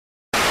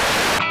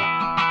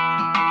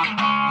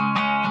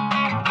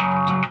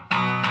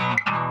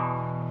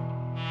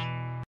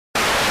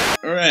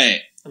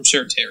Alright. I'm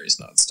sure Terry's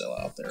not still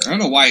out there. I don't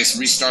know why it's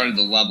restarted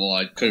the level.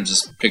 I could have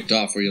just picked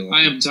off where you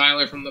I am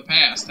Tyler from the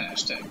past.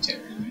 Hashtag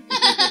Terry.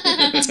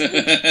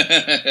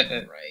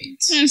 Right.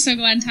 I'm so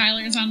glad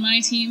Tyler's on my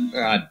team.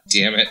 God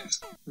damn it.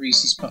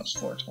 Reese's Puffs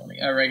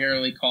 420. I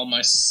regularly call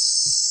my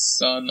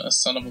son a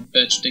son of a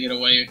bitch to get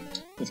away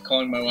with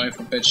calling my wife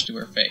a bitch to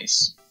her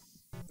face.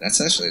 That's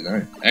actually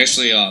nice.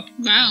 Actually,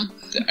 Wow.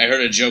 I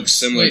heard a joke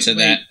similar to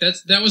that.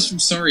 That was from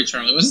Sorry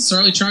Charlie. Wasn't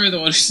Sorry Charlie the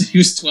one who said he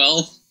was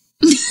 12?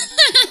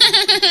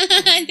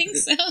 I think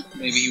so.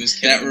 Maybe he was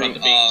kidding about the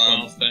being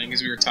 12 thing,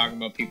 because we were talking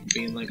about people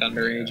being, like,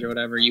 underage or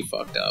whatever. You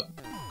fucked up.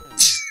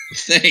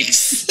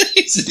 Thanks.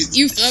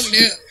 You fucked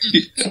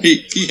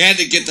it. He had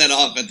to get that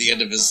off at the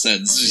end of his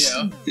sentence.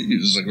 Yeah. He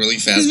was, like, really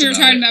fast Because we were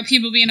talking it. about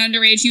people being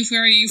underage. You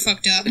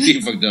fucked up.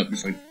 You fucked up.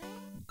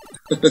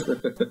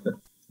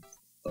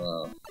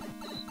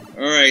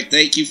 Alright,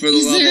 thank you for the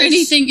levels. Is there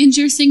anything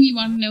interesting you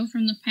want to know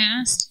from the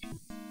past?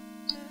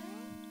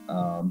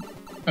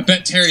 I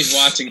bet Terry's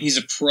watching. He's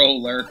a pro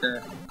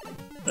lurker.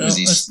 Let's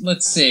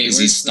see. Is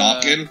he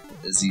stalking?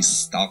 Is he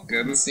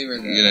stalking? Let's see where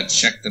you gonna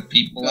check the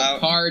people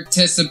out?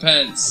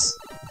 Participants.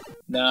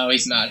 No,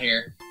 he's not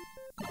here.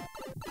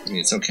 I mean,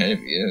 it's okay if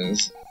he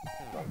is.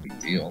 Not a big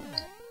deal.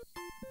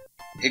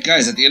 Hey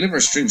guys, at the end of our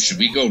stream, should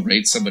we go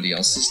raid somebody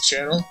else's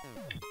channel?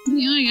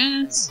 Yeah, I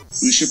guess.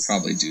 We should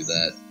probably do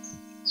that.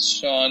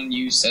 Sean,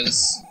 you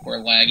says we're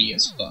laggy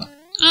as fuck.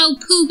 Oh,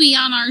 poopy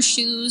on our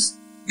shoes.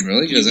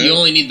 Really? You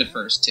only need the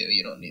first two.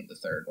 You don't need the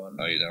third one.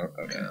 Oh, you don't?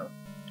 Okay. No.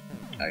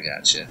 I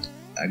gotcha.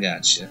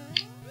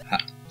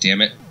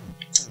 Damn it.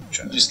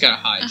 You just got a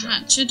high jump.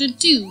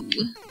 Ha-cha-da-do.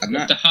 I'm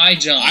not. The high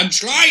jump. I'm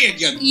trying,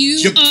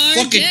 you are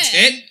fucking dead.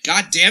 tit!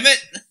 God damn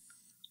it!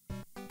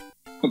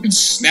 Fucking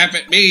snap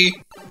at me!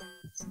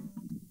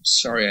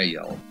 Sorry I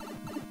yelled.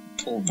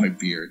 Pulled my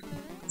beard.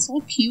 It's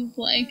all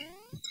pube-like.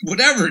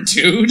 Whatever,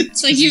 dude!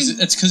 It's like you...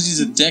 It's because he's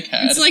a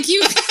dickhead. It's like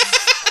you...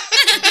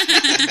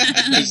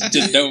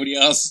 Did nobody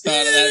else thought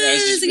of that? That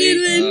was just me.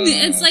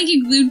 It's like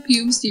you glued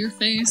pubes to your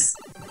face.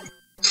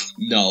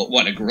 No,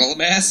 what, a gorilla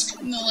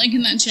mask? No, like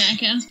in that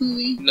Jackass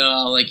movie.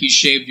 No, like you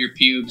shaved your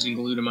pubes and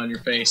glued them on your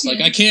face. Like,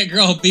 Yeah. I can't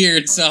grow a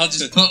beard, so I'll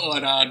just put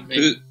one on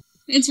me.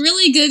 It's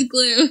really good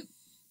glue.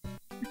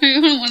 I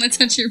don't want to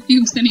touch your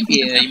pubes anymore.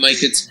 Yeah, you might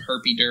get some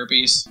herpy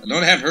derpies. I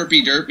don't have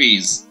herpy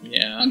derpies.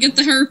 Yeah. I'll get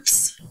the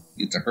herps.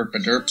 Get the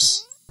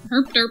herpaderps.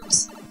 Herp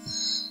derps.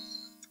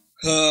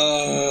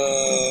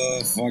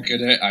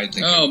 Fucking it. I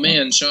think. Oh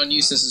man, Sean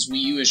Eustace's Wii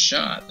U is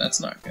shot. That's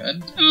not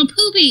good. Oh,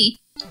 poopy.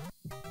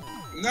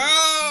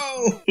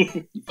 No!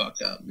 You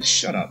fucked up.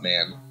 Shut up,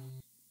 man.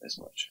 This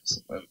much.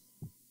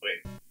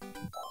 Wait.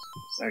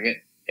 Second.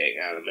 Hang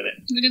on a minute.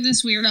 Look at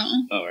this weirdo.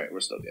 Alright, we're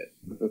still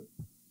good.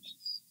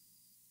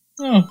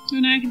 Oh.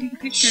 And I can take a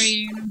picture of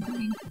you. And I'm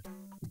fine.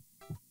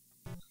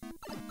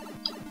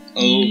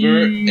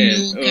 Over and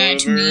Look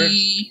at over.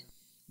 me.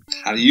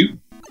 How do you?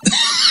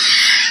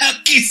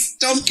 Okay,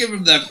 don't give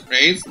him that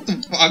phrase. What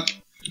the fuck?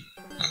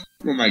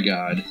 Oh my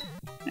god.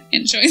 I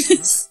enjoy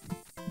this.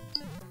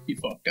 You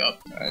fucked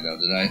up. I know,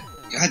 did I?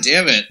 God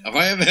damn it. If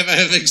I am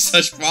having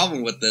such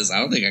problem with this, I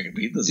don't think I can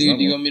beat this Dude, level.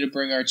 do you want me to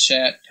bring our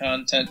chat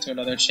content to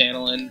another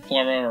channel in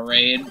form of a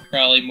raid?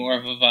 Probably more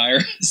of a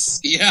virus.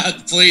 Yeah,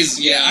 please.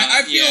 Yeah,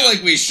 I feel yeah.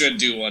 like we should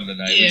do one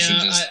tonight. Yeah, We should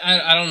just...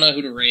 I don't know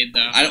who to raid,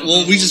 though.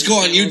 Well, we just go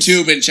on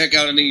YouTube and check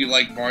out any,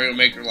 like, Mario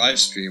Maker live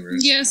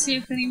streamers. Yeah, see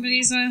if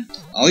anybody's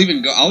I'll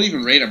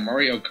even rate a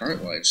Mario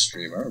Kart live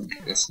stream. I don't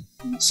care.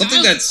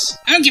 Something that's...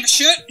 I don't give a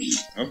shit.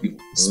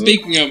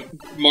 Speaking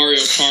of Mario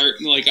Kart,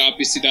 like,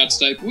 obviously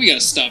that's like, we gotta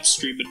stop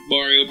streaming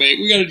Mario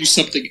Maker. We gotta do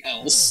something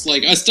else.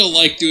 Like, I still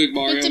like doing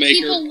Mario But the Maker.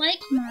 people like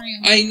Mario.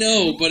 I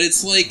know, but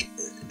it's like,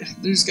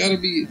 there's gotta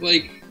be,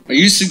 like... Are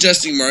you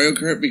suggesting Mario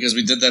Kart? Because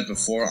we did that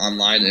before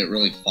online and it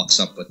really fucks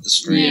up with the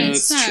stream. Yeah, it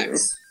that's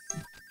sucks.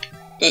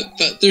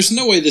 There's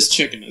no way this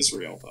chicken is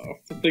real, though.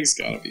 The thing's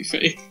gotta be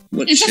fake.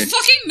 What It's chick- a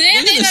fucking man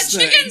Look at in a this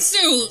chicken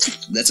suit!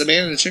 That's a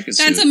man in a chicken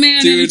suit. That's a man in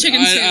a Dude,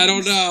 chicken suit. I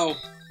don't know.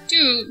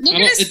 Dude, look I at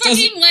don't- his it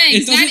doesn't- fucking legs.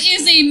 it That doesn't-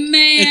 is a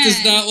man. It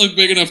does not look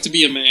big enough to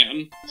be a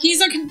man.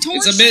 He's a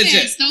contortionist. It's a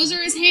midget. Those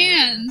are his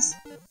hands.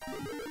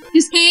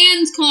 His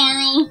hands,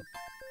 Carl.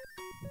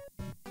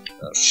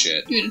 Oh,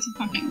 shit. Dude, it's a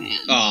fucking man.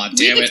 Aw,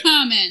 damn Read it. the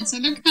comments.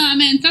 Other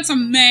comments. That's a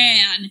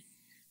man.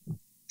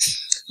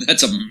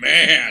 That's a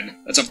man.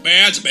 That's a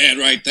man's man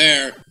right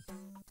there.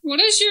 What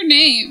is your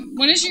name?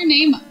 What is your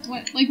name?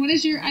 What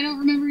is your... I don't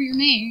remember your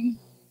name.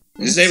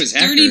 His name is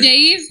Hacker. Dirty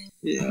Dave?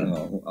 Yeah.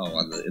 Oh,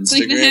 on the It's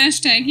like the Instagram?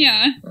 hashtag,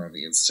 yeah. On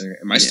the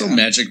Instagram. Am I still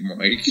Magic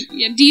Mike?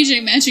 Yeah,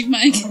 DJ Magic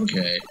Mike.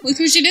 Okay. Look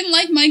who she dent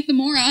like Mike the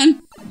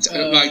moron.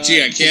 Like, gee,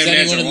 I can't Does anyone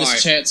imagine in why.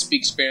 this chat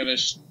speak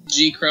Spanish?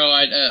 G-Crow,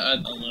 a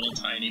little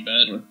tiny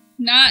bit.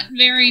 Not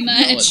very No,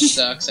 it much.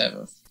 sucks. I have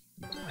a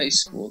high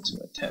school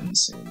to attend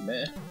soon,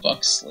 man.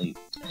 Fuck sleep.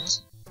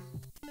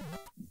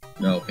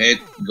 No, hey,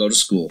 go to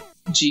school.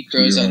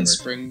 G-Crow's Your on homework.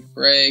 spring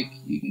break.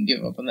 You can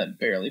give up on that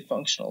barely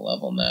functional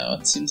level now.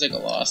 It seems like a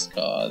lost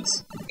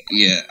cause.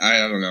 Yeah, I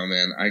don't know,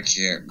 man. I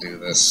can't do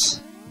this.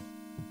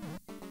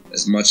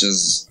 As much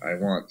as I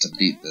want to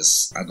beat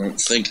this, I don't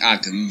think I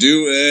can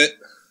do it.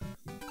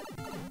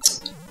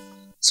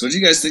 So what do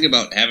you guys think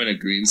about having a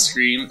green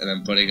screen and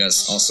then putting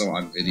us also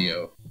on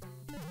video?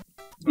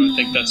 I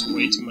think that's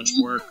way too much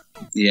work.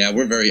 Yeah,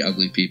 we're very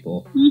ugly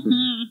people.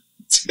 Mm-hmm.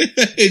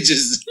 It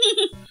just,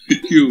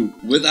 you,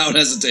 without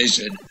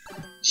hesitation.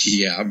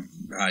 Yeah,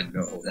 I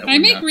know. That I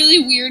would make not- really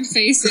weird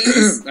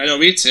faces. I know,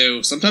 me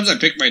too. Sometimes I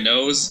pick my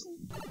nose.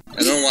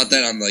 I don't want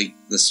that on, like,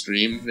 the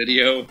stream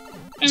video.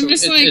 I'm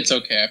just like, it's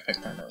okay. I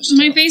picked my nose.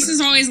 my too. face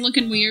is always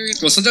looking weird.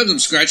 Well, sometimes I'm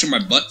scratching my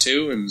butt,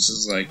 too, and it's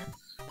just like...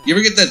 You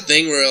ever get that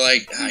thing where,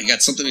 like, you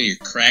got something in your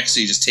crack,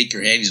 so you just take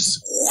your hand and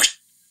just...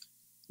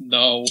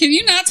 No. Can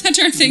you not touch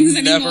our things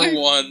anymore? Never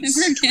once.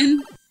 Never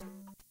again.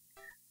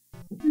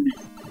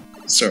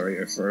 Sorry,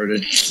 I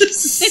farted.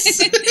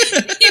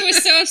 He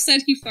was so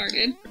upset he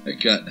farted.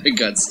 It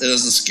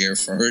was a scare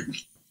fart.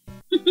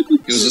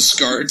 It was a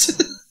scart.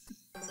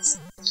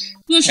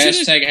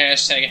 Hashtag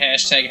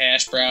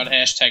hash brown,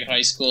 hashtag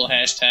high school,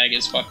 hashtag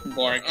is fucking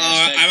boring.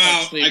 Hashtag I'm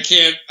out. sleep. I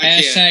can't.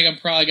 Hashtag I'm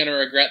probably gonna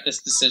regret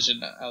this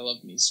decision. I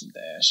love me some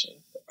dashing.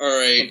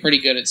 Alright. I'm pretty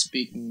good at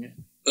speaking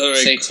Alright,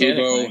 satanic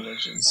Kubo.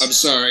 languages. I'm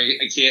sorry,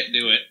 I can't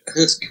do it.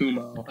 It's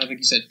Kumo. I think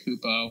you said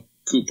Kupo.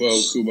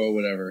 Kubo,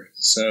 whatever.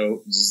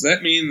 So, does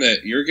that mean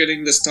that you're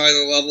getting this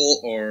title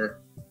level, or...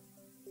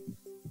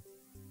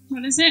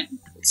 What is it?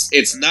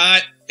 It's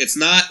not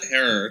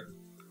her.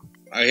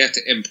 I have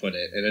to input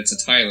it, and it's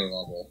a Tyler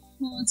level.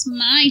 Well, it's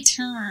my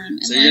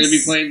turn. So you're gonna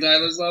be playing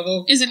Tyler's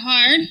level? Is it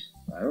hard?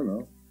 I don't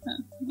know.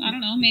 I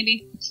don't know,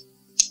 maybe.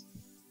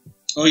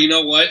 Oh, you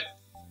know what?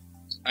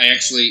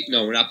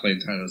 No, we're not playing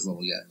Tyler's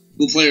level yet.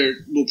 We'll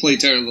play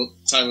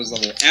Tyler's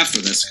level after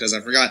this, because I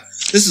forgot.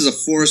 This is a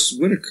Forrest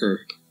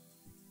Whitaker.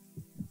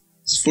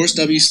 Does Forrest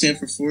W stand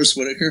for Forrest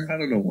Whitaker? I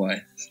don't know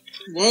why.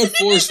 Why would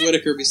Forrest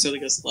Whitaker be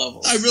setting us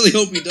levels? I really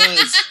hope he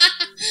does.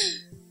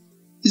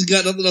 He's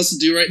got nothing else to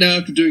do right now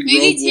after doing Maybe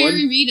Rogue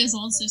Terry One. Reid is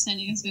also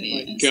sending us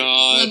videos. My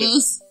God.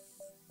 Levels.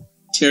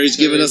 Terry's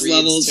giving us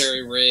levels.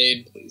 Terry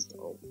Raid, please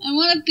don't. I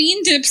want to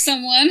bean dip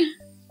someone.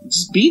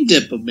 Just bean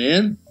dip him,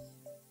 man.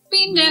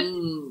 Bean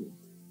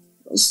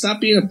dip.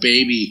 Stop being a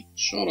baby.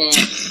 Shut up.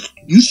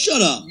 You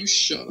shut up. You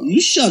shut up.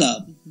 You shut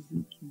up.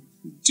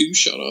 Do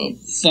shut up.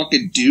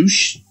 Fucking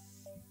douche.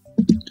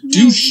 No,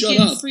 Dude, shut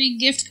get up. a free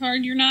gift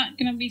card. You're not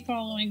going to be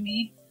following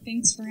me.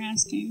 Thanks for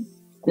asking.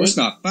 Of course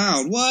not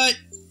found. What?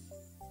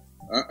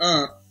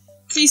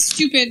 These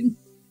stupid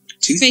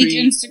 2, fake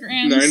 3,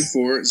 Instagrams. 9,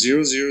 4,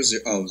 0, 0,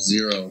 0. Oh,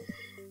 0.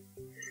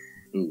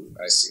 Ooh,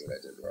 I see what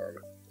I did wrong.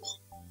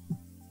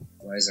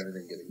 Why is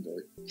everything getting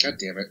delayed? God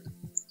damn it.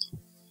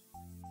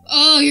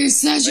 Oh, you're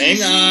such a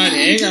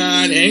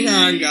Hang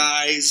on,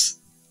 guys.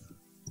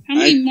 How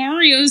many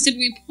Marios did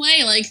we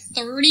play? Like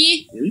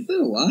 30? Yeah, we played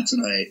a lot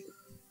tonight.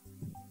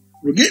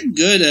 We're getting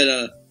good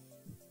at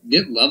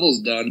getting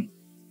levels done.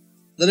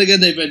 Then again,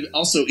 they've been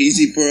also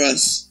easy for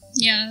us.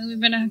 Yeah, we've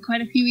been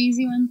quite a few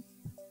easy ones.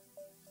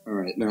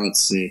 Alright, now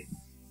let's see.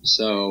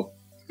 So...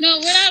 No,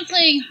 we're not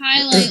playing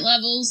highlight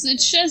levels.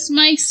 It's just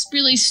Mike's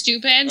really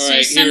stupid. So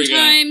Alright, here we go.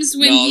 sometimes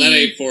when No, that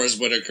ain't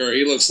Forrest Whitaker.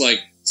 He looks like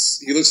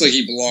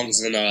he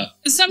belongs in a...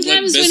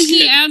 Sometimes Limp when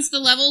he Bizkit. adds the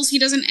levels, he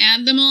doesn't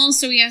add them all,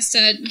 so he has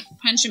to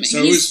punch him in.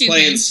 So He's who's stupid.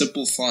 playing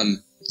Simple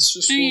Fun? It's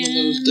just one of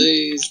those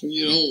days when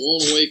you don't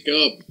want to wake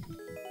up.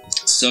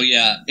 So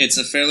yeah, it's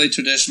a fairly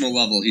traditional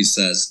level, he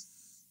says.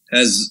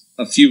 Has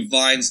a few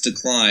vines to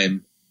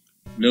climb,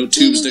 no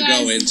tubes to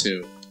go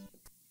into.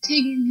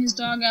 Taking his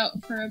dog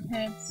out for a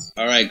piss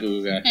Alright,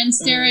 Google Guy. and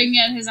staring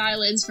at his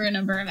eyelids for a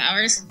number of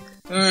hours.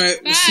 Alright,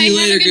 we'll Bye, see you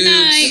have a later, good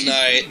dudes. Good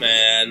night,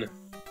 man.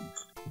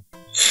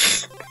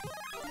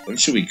 When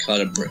should we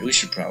cut a break? We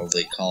should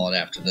probably call it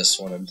after this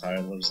one in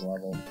Tyler's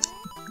level.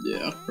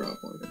 Yeah,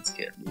 probably. It's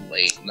getting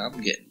late and I'm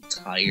getting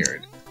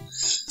tired.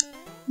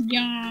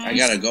 Yeah. I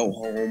gotta go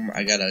home.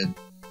 I gotta,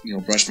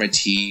 brush my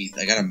teeth.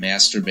 I gotta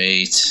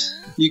masturbate.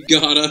 You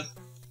gotta.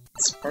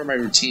 It's part of my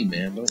routine,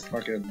 man. Don't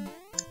fucking...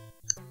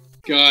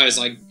 Guys,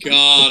 I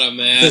gotta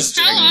masturbate.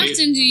 How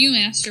often do you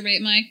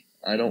masturbate, Mike?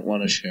 I don't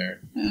want to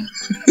share.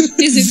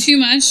 Is it too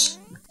much?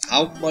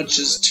 How much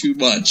is too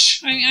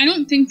much? I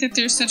don't think that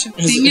there's such a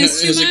thing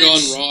as too Has much. it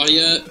gone raw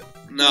yet?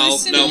 No,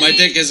 Personally- my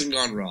dick hasn't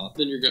gone raw.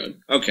 Then you're good.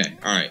 Okay,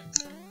 alright.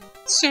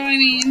 So, I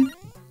mean...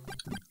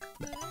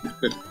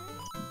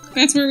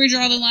 That's where we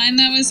draw the line,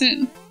 though, is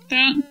it?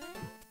 That?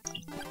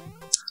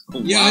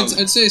 Yeah, Wow.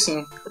 I'd say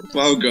so.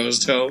 Wow,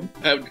 Ghost Home.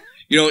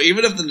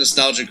 Even if the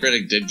Nostalgia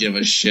Critic did give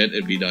a shit,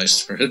 it'd be nice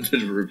for him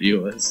to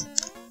review us.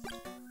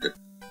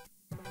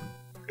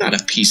 Not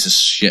a piece of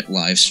shit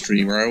live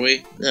stream, are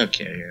we?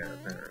 Okay, yeah.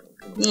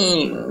 I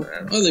don't know.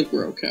 I think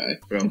we're okay.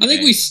 We're okay. I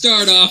think we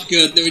start off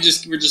good, then we're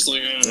just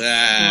like,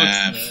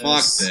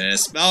 fuck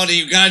this. Melanie,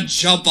 you gotta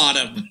jump on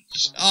him.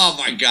 Oh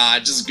my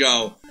god, just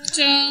go.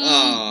 So...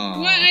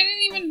 Oh. What? I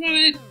didn't even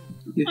want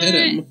you hit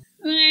him.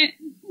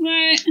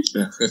 What?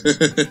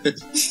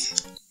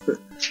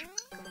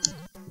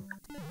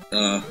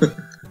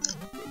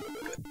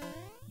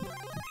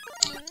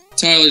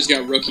 Tyler's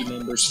got rookie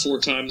numbers 4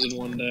 times in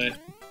one day.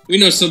 We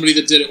know somebody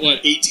that did it,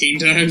 18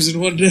 times in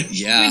one day?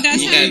 Yeah. Wait,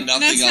 that's he how, had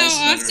nothing that's else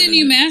how better often than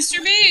you it.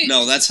 masturbate?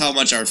 No, that's how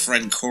much our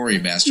friend Corey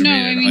masturbated No,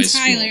 I in mean high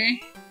school. Tyler.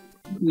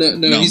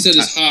 No, he said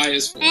as high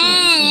as 4 times.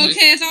 Oh,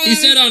 okay. I thought He that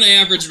said was, on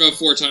average about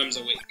 4 times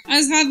a week.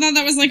 I thought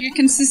that was like a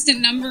consistent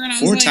number, and I was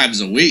 4 like,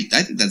 times a week.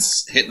 I think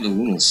that's hitting a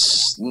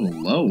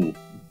little low.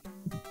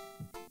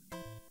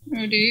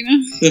 oh, do you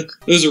know?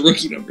 Those are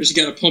rookie numbers.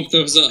 You gotta pump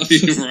those up.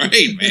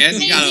 Right,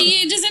 man. You gotta,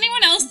 Hey, does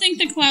anyone else think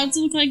the clouds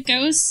look like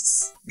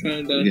ghosts?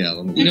 Kinda. yeah,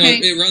 a little You bit. know, Okay.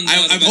 it runs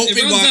I'm out. hoping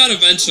It runs my- out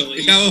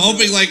eventually. Yeah, I'm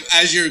hoping, like,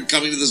 as you're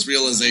coming to this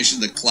realization,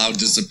 the cloud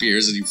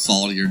disappears and you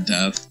fall to your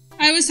death.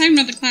 I was talking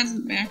about the clouds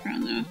in the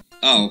background, though.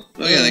 Oh,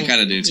 yeah, they kind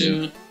of do,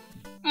 too.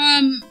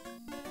 Yeah.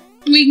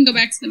 We can go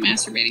back to the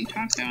masturbating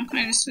talk, though.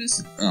 I just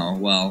was Oh,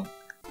 well.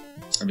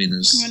 I mean,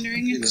 there's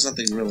wondering if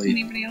nothing really...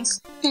 anybody else.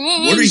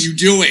 What are you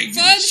doing?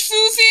 Fudge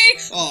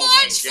Foofy! Oh,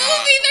 my Fudge God.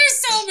 Foofy! There's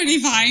so many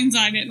vines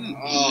I didn't.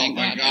 Oh,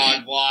 my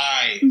God,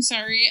 why? I'm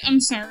sorry. I'm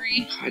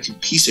sorry. God, you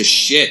piece of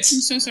shit. I'm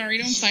so sorry.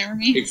 Don't fire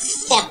me. Hey,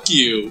 fuck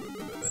you.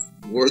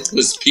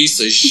 Worthless piece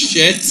of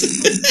shit.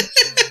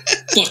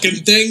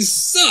 Fucking thing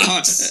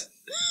sucks.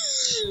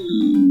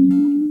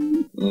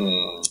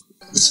 Oh.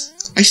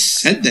 I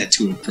said that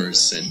to a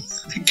person.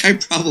 That guy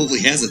probably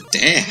has a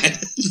dad.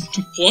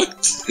 What?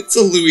 It's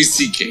a Louis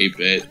C.K.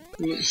 bit.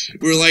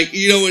 We're like,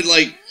 you know,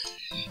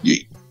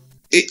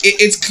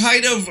 it's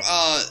kind of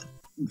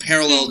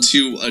parallel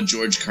to a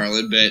George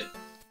Carlin bit,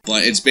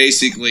 but it's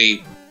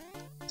basically,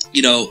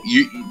 you know,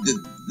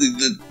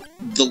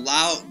 the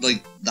loud,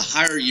 like, the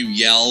higher you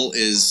yell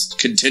is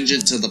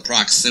contingent to the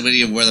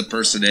proximity of where the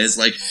person is.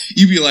 Like,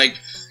 you'd be like,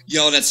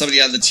 yelling at somebody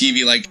on the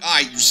TV like,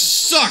 you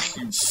suck,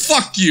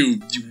 fuck you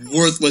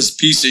worthless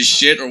piece of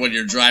shit, or when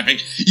you're driving.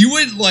 You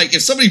wouldn't, like,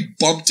 if somebody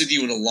bumped into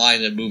you in a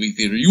line in a movie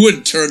theater, you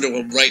wouldn't turn to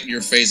them right in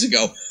your face and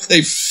go,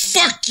 hey,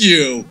 fuck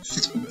you,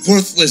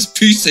 worthless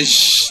piece of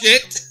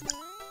shit.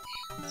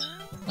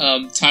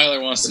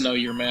 Tyler wants to know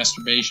your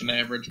masturbation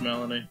average,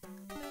 Melanie.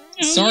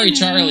 Oh, Sorry, no.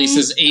 Charlie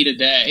says 8 a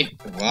day.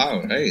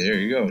 Wow, hey, there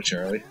you go,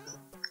 Charlie.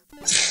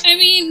 I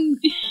mean,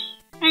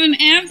 on an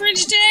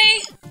average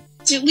day,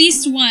 at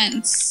least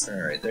once.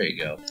 Alright, there you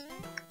go.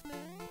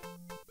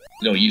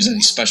 You don't use any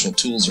special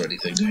tools or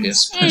anything, do you?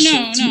 Oh,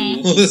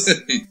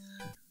 no.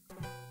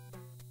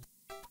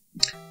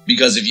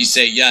 Because if you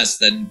say yes,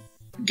 then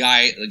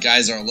the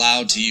guys are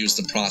allowed to use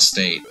the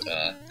prostate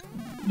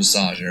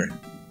massager.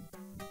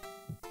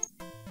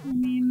 I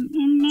mean,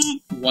 I'm not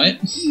What?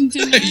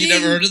 denying. You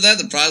never heard of that?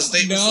 The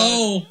prostate massager?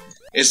 No.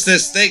 It's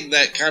this thing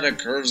that kind of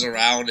curves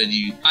around and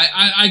you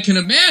I can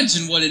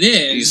imagine what it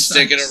is.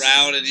 stick it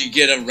around and you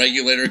get a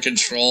regulator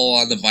control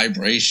on the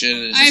vibration.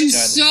 And I'm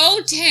it's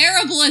so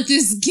terrible at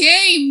this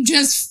game.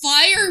 Just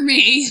fire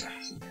me.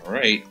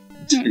 Alright.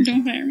 Don't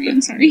fire me. I'm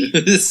sorry. I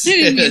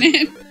didn't mean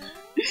it.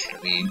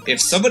 I mean,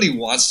 if somebody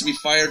wants to be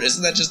fired,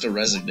 isn't that just a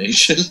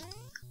resignation?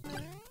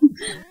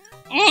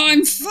 Oh,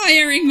 I'm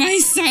firing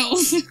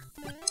myself.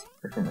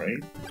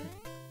 Right.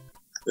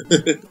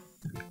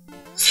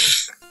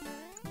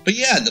 But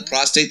yeah, the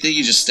prostate thing,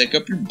 you just stick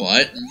up your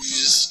butt and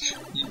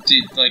You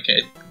did like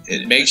it.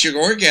 it makes your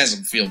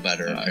orgasm feel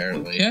better,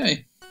 apparently.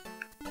 Okay.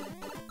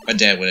 My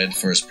dad went in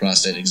for his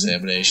prostate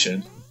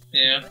examination.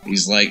 Yeah.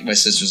 He's like, my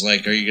sister's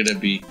like, are you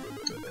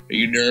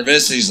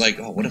nervous? And he's like,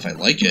 oh, what if I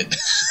like it?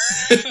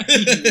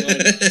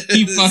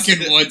 He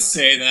fucking would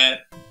say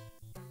that.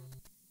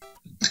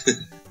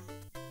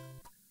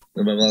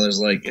 And my mother's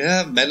like,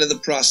 yeah, men and the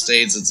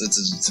prostates,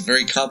 it's a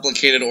very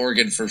complicated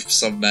organ for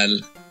some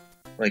men.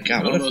 Like,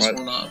 God, what if those I...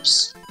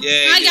 one-ups.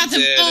 Yeah, I got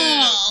them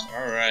all.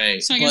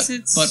 Alright. So I guess Butt-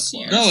 it's butt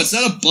plug. yours. No, it's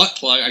not a butt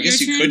plug. I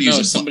guess Your you turn? could use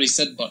No, a somebody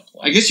said butt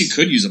plug. I guess you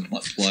could use a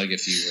butt plug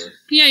if you were...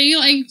 Yeah, do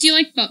you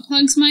like butt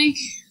plugs, Mike?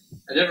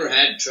 I never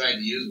had tried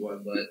to use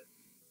one, but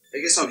I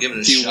guess I'll give it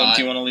a Do you shot.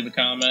 want to leave a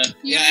comment?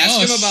 Yeah, ask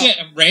Oh him about... shit,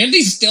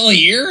 Randy's still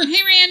here?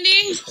 Hey,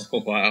 Randy.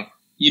 Oh, wow.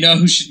 You know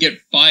who should get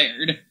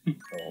fired?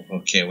 Oh,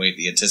 can't wait,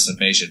 the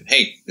anticipation.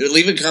 Hey,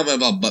 leave a comment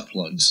about butt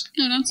plugs.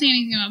 No, don't say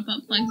anything about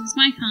butt plugs. It's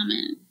my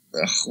comment.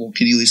 Ugh, well,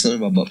 can you leave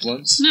something about butt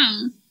plugs?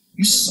 No.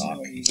 You suck.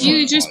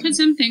 You just put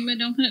something, but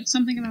don't put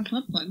something about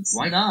butt plugs.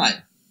 Why not?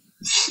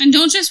 And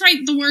don't just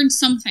write the word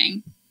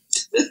something.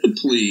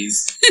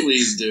 Please.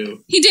 Please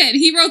do. He did.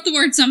 He wrote the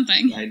word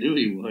something. I knew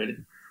he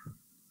would.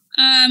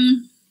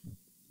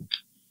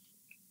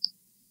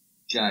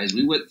 Guys,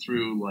 we went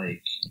through,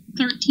 like...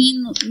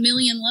 13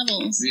 million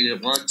levels. We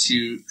didn't want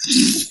to...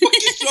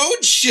 fucking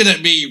throwing shit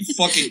at me, you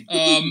fucking...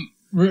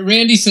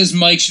 Randy says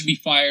Mike should be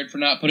fired for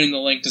not putting the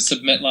link to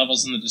submit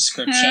levels in the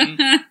description.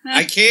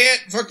 I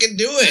can't fucking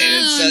do it.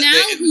 Oh,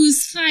 now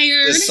who's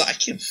fired? I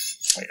can't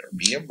fire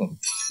me. I'm the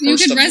You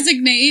first could of-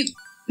 resignate.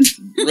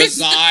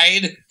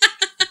 Resign.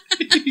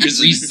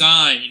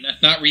 Resign,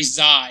 not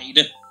reside.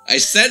 I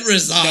said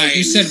resign. No,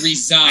 you said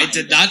resign. I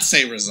did not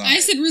say resign. I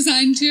said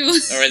resign too.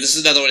 Alright, this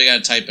is another one you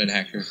gotta type in,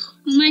 hacker.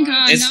 Oh my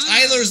god. It's no.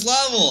 Tyler's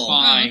level.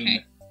 Fine. Oh,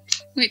 okay.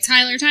 Wait,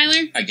 Tyler?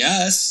 I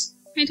guess.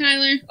 Hi,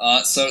 Tyler.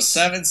 So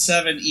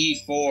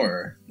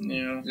 77E4.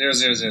 Yeah.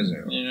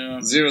 0000. Yeah.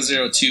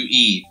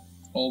 002E.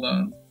 Hold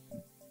on.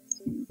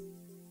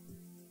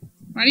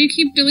 Wow, Why do you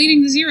keep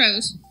deleting the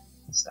zeros?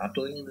 Stop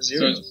deleting the So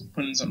zeros. it's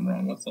putting something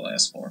wrong with the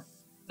last 4.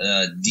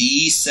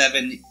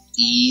 D7ED.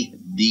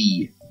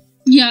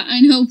 Yeah,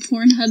 I know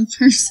Pornhub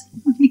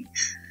personally.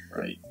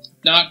 Right.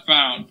 Not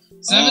found.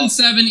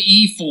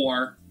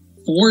 77E4.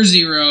 4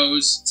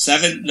 zeros.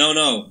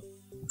 77E4.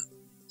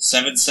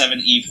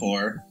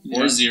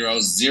 Yeah.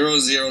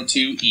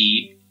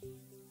 40002E.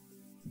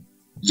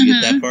 Did you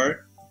get that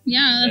part?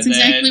 Yeah, that's And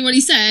then- exactly what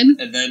he said.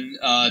 And then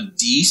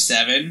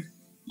D7ED.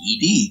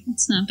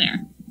 It's not there.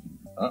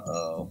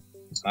 Uh-oh.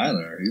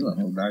 Tyler, you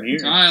leveled out here.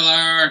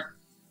 Tyler.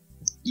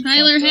 You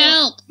Tyler, fucked up.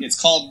 help! It's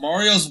called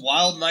Mario's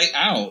Wild Night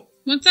Out.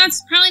 What?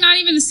 That's probably not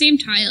even the same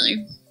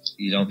Tyler.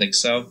 You don't think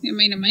so? It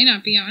might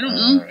not be. I don't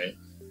know. Alright.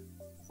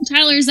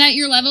 Tyler, is that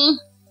your level?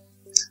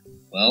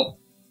 Well,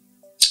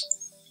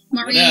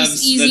 Mario's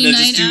whatevs. Easy Then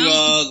Night just do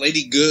Out.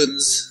 Lady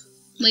Goods.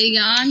 Lady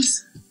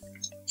Gogs.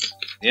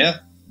 Yeah.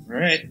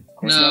 Alright.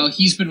 No,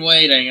 he's been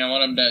waiting. I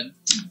want him to...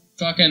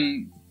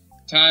 Fucking...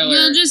 Tyler.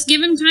 Well, just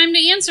give him time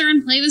to answer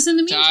and play this in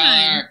the meantime.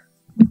 Tyler.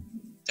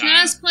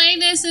 Just play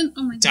this in...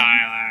 Oh my god.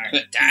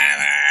 Tyler.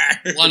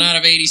 Tyler. 1 out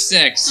of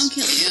 86. I'll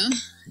kill you.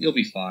 You'll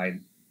be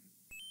fine.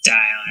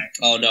 Tyler.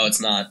 Oh, no,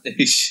 it's not.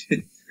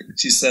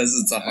 She says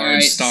it's a hard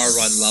Alright. star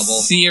run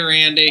level. See you,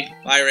 Randy.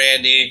 Bye,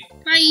 Randy.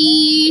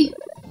 Bye!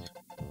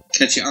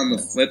 Catch you on the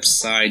flip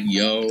side,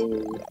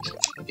 yo.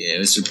 Yeah,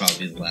 this should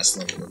probably be the last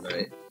level of the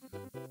night.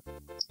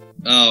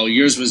 Oh,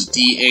 yours was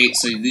D8,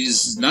 so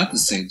this is not the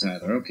same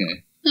Tyler.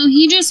 Okay. No,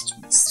 he just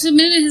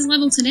submitted his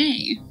level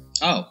today.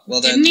 Oh, well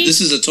then, Didn't he?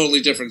 this is a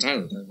totally different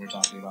Tyler that we're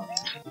talking about.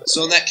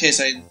 So in that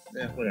case,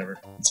 whatever.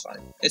 It's fine.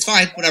 It's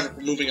fine. Whatever.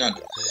 We're moving on.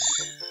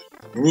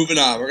 We're moving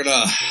on. We're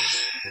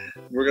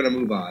gonna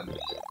move on.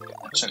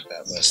 I'll check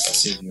that list. I'll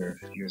see if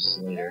yours is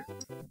later.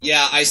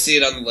 Yeah, I see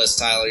it on the list,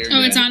 Tyler. You're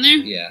Oh, good. it's on there?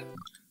 Yeah.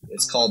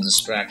 It's called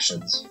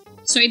Distractions.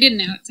 So he didn't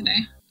know it today.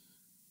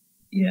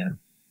 Yeah.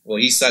 Well,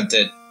 he sent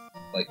it,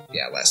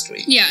 last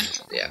week. Yeah.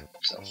 Yeah.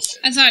 So.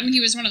 I thought he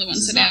was one of the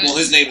ones that added. Well,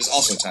 his name is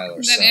also Tyler.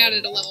 That so.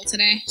 added a level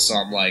today. So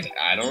I'm like,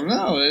 I don't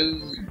know.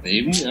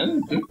 Maybe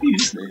it could be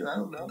his name. I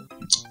don't know.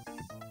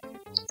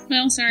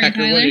 Well, sorry, Hecker,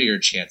 Tyler. what are your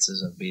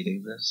chances of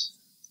beating this?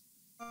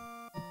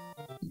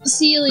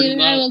 See you Pretty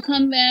later. I low. will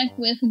come back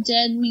with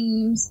dead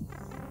memes.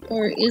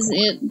 Or is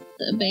it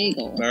the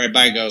bagel? All right,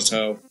 bye, Ghost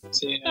Ho.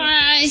 See ya.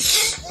 Bye!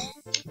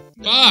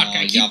 Fuck,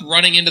 I keep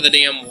running into the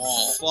damn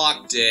wall.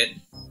 Fucked it.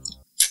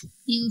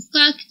 You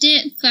fucked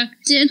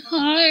it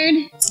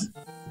hard.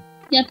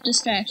 Yep,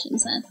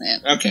 distractions, that's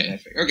it. Okay,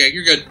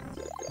 you're good.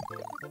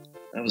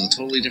 That was a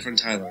totally different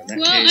Tyler in that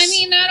Well, case. I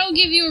mean, that'll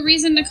give you a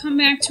reason to come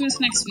back to us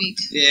next week.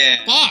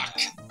 Yeah. Fuck!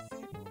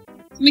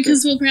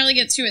 Because we'll probably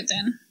get to it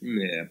then.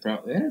 Yeah,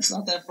 it's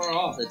not that far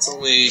off. It's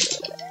only,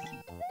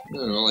 I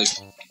don't know,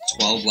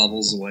 12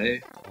 levels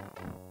away.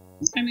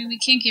 I mean, we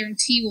can't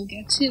guarantee we'll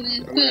get to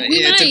it, but Right, we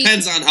yeah, might. it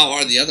depends on how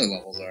hard the other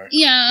levels are.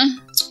 Yeah.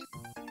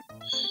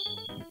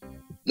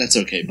 That's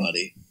okay,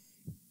 buddy.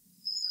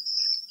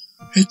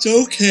 It's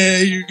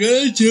okay, you're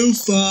gonna do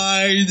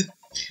fine.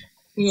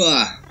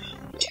 Ah.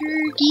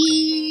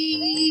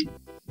 Turkey.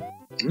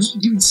 What's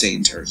you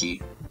saying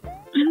turkey? I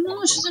don't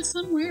know, it's just a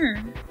fun word.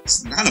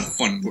 It's not a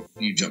fun word.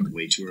 You jumped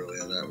way too early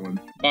on that one.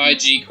 Bye,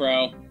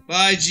 G-Crow.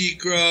 Bye,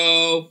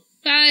 G-Crow.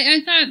 Bye. I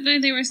thought that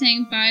they were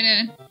saying bye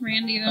to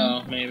Randy,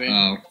 though. Oh, maybe.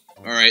 Oh.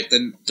 Alright,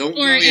 then don't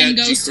Or go yet, and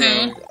Ghost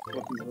G-Crow.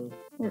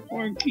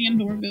 Or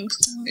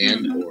Ghost.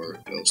 And/or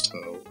Ghost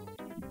Ho.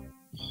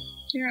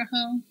 You're a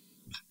hoe.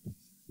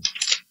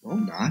 No,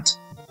 I'm not.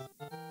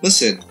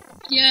 Listen,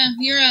 Yeah,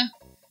 you're a...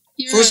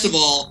 first of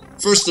all,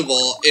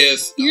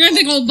 if... You're a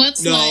big old butt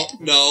slut.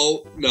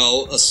 No.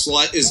 A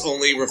slut is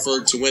only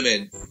referred to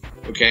women.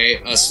 Okay?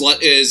 A slut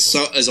is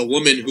a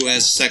woman who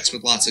has sex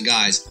with lots of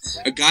guys.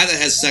 A guy that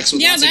has sex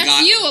with lots of guys... Yeah,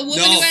 that's you, a woman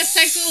who has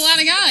sex with a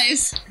lot of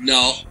guys.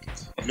 No.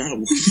 I'm not a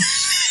woman.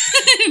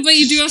 But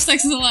you do have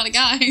sex with a lot of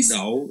guys.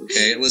 No,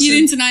 okay, listen. You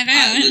didn't deny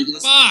that. Listen,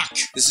 Fuck!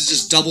 this is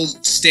just double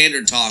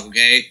standard talk,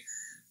 okay?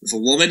 If a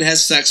woman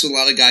has sex with a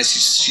lot of guys,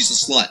 she's a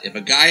slut. If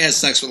a guy has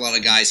sex with a lot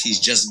of guys, he's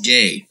just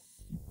gay.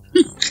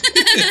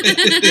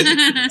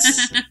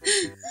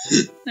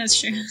 That's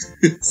true.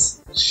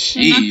 Jeez.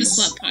 Well, not the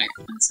slut part.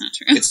 That's not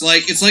true. It's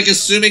like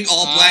assuming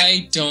all black.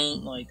 I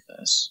don't like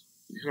this.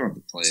 You don't have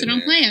to play So it. don't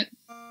man. play it.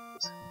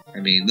 I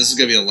mean, this is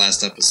gonna be the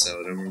last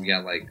episode, and we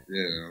got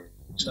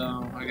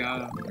So, I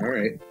got it. all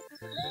right.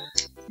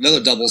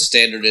 Another double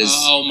standard is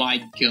Oh my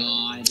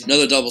god.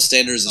 another double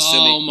standard is Oh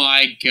assuming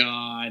my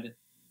god.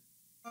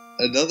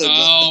 another.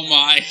 Oh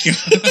my god.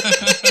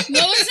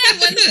 What was that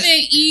one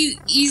thing?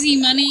 Easy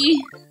money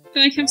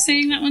that I kept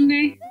saying that one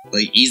day?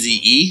 Like Easy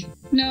E.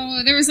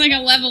 No, there was like a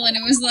level and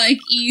it was like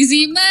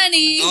easy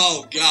money.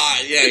 Oh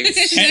God, yeah.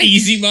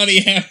 Easy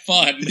money, have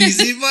fun.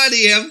 Easy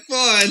money, have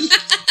fun.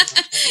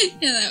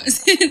 Yeah, that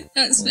was it.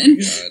 That was Oh fun.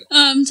 my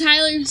God.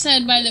 Tyler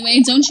said, by the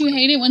way, don't you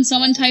hate it when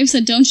someone types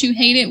a don't you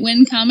hate it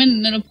when comment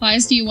and it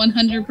applies to you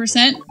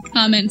 100%?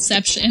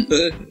 Commentception.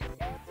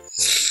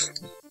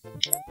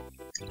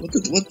 What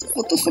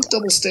the fuck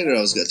double standard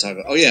I was gonna talk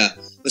about? Oh yeah,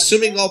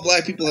 assuming all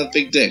black people have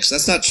big dicks.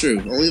 That's not true.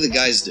 Only the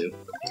guys do.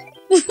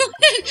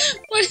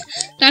 What?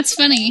 That's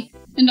funny.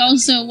 And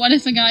also, what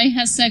if a guy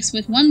has sex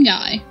with one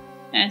guy?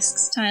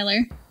 Asks Tyler.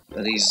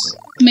 But he's...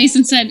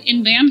 Mason said,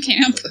 in band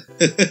camp.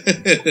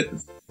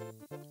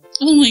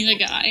 Only the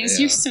guys. Yeah.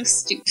 You're so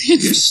stupid.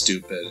 You're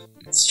stupid.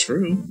 It's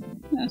true.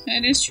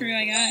 That is true,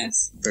 I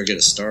guess. Better get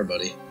a star,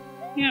 buddy.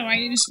 Yeah, why are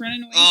you just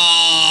running away?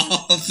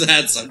 Oh,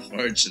 that's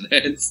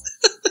unfortunate.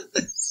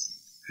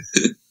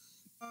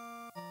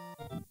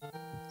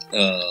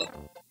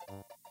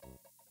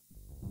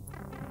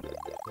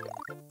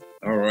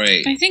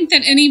 Alright. I think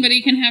that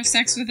anybody can have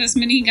sex with as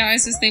many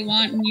guys as they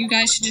want, and you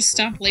guys should just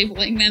stop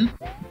labeling them.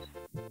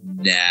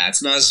 Nah,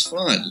 it's not as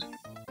fun.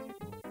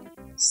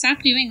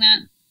 Stop doing that.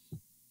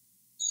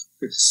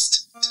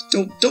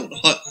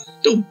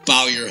 Don't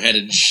bow your head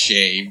in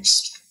shame.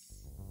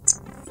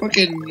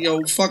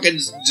 Fucking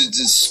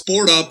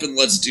sport up and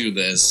let's do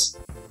this.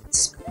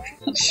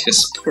 Yeah,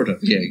 sport up,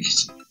 yeah.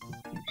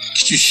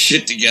 Get your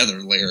shit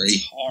together, Larry.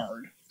 It's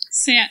hard.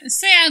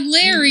 Sad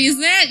Larry, is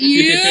that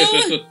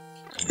you?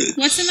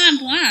 What's in that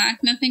black?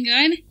 Nothing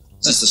good?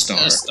 Just a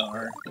star. A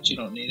star, but you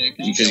don't need it.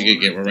 Because you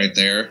can get one right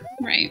there.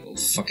 Right. Oh,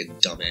 fucking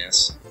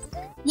dumbass.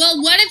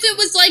 Well, what if it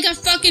was like a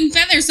fucking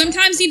feather?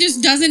 Sometimes he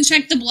just doesn't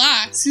check the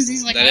blocks, because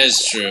he's like, That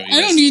is true. I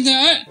don't need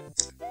that.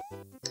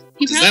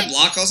 Does that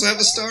block also have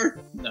a star?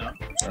 No.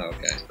 Oh,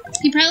 okay.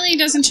 He probably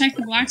doesn't check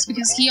the blocks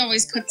because he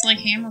always puts like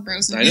Hammer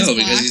Bros in I his know,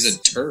 blocks. because he's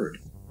a turd.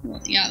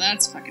 Well, yeah,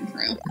 that's fucking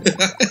true.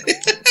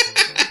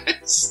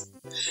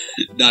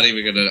 Not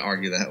even gonna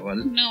argue that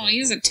one. No,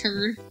 he's a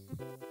turd.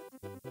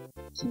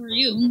 So are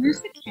you.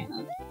 Where's the cat?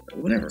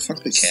 Whatever, fuck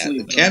the cat.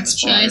 Sleep The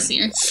cat's Oh, I fine. see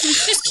her. I'm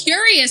just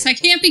curious. I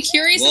can't be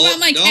curious about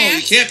my no, cat.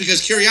 you can't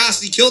because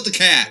curiosity killed the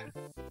cat.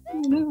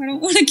 Oh no, I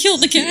don't want to kill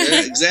the cat.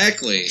 Yeah,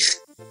 exactly.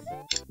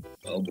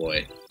 Oh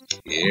boy.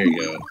 Here you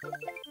go.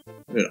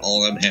 Look at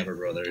all them Hammer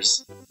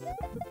Brothers.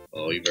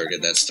 Oh, you better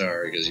get that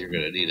star because you're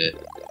gonna need it.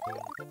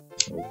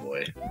 Oh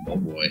boy. Oh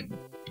boy.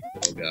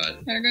 Oh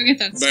god. Better go get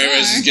that star. Better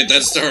just get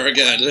that star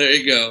again. There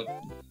you go.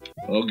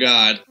 Oh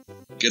god.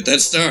 Get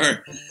that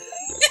star.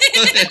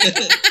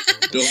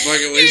 Don't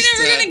fucking waste You're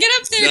never time. gonna get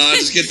up there. No,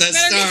 just get that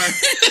Better star.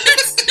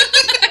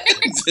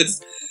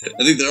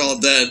 I think they're all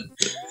dead.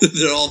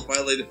 They're all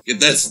finally get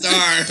that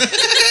star.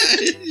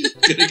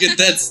 You're gonna get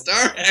that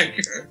star,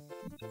 hacker.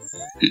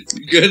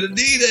 You're gonna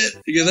need it.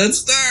 You get that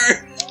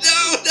star.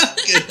 No.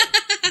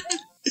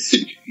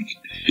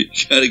 You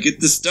gotta get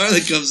the star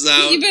that comes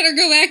out. You better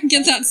go back and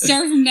get that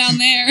star from down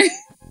there.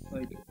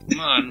 Like, come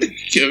on.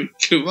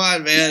 Come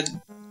on,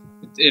 man.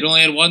 It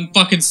only had one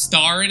fucking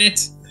star in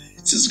it?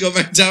 Just go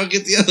back down and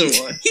get the other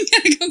one. You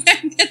gotta go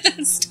back and get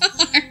that star.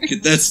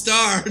 Get that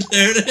star.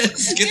 There it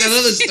is. Get that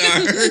other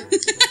star.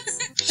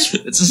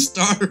 It's a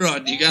star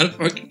run. You gotta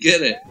fucking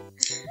get it.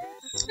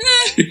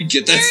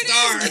 Get that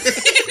star.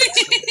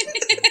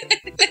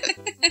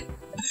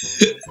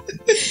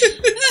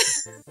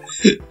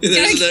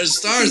 There's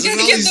stars. Look at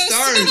all these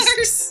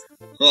stars.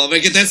 Oh,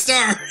 man, get that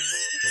star.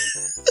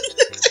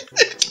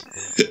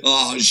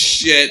 Oh,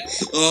 shit.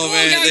 Oh,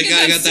 man, the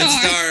guy got that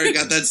star.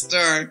 Got that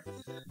star.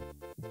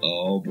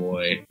 Oh,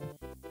 boy.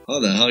 How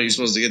the hell are you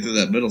supposed to get through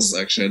that middle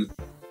section?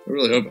 I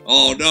really hope...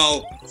 Oh,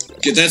 no.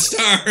 Get that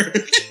star.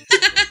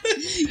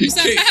 Use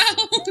that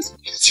pound.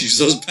 Use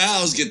those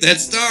pals. Get that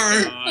star.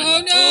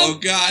 Oh, no. Oh,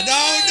 God.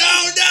 No.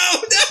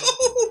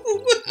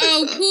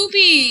 Oh,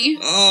 poopy.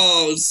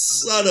 Oh,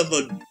 son of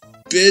a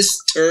bitch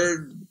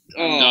turd.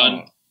 I'm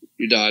done.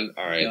 You're done?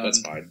 Alright, Done. that's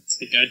fine. I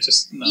think I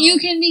just... No. You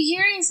can be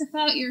curious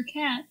about your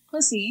cat,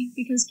 Pussy,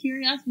 because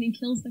curiosity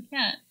kills the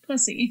cat,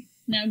 Pussy.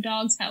 No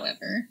dogs,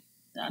 however. ...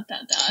 Yeah,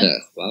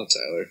 wow,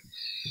 Tyler.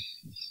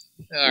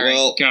 Alright,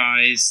 Well,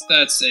 guys,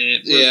 that's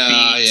it. We're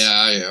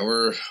Yeah.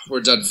 We're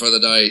done for the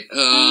night.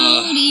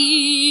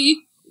 Howdy.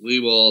 We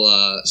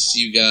will see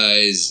you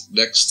guys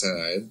next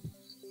time.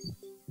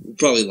 We'll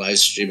probably live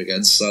stream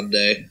again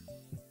Sunday.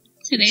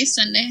 Today's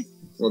Sunday.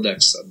 Well,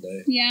 next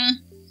Sunday. Yeah.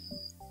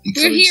 You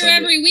We're coming here Sunday?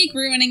 every week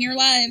ruining your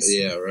lives.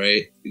 Yeah,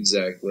 right?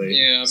 Exactly.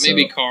 Yeah, So-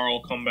 maybe Carl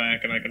will come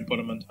back and I can put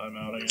him in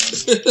timeout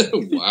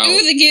again. Wow.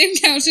 Ooh, the game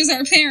couch is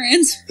our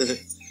parents.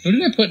 Who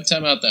did I put in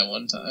timeout that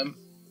one time?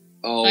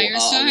 Oh,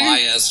 Firestar?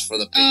 Elias for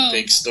the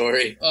pink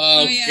story.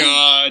 Oh, yeah.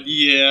 God,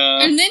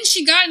 yeah. And then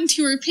she got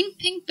into her pink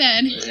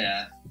bed.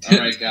 Yeah.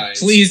 Alright, guys.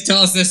 Please tell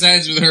us this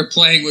ends with her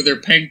playing with her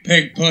pink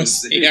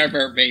pussy. Have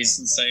her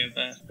Mason saying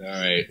that.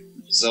 Alright.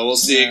 So we'll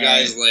see you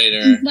guys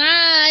later.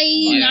 Bye.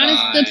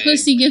 Not if the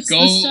pussy gets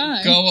the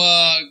star.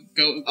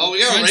 Go. Oh, we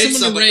gotta find raid someone to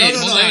someone. raid. No,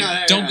 Hold hang on.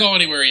 on. Don't go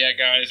anywhere yet,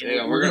 guys.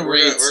 Yeah, We're gonna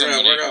raid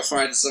somebody. we're gonna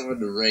find someone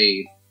to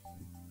raid.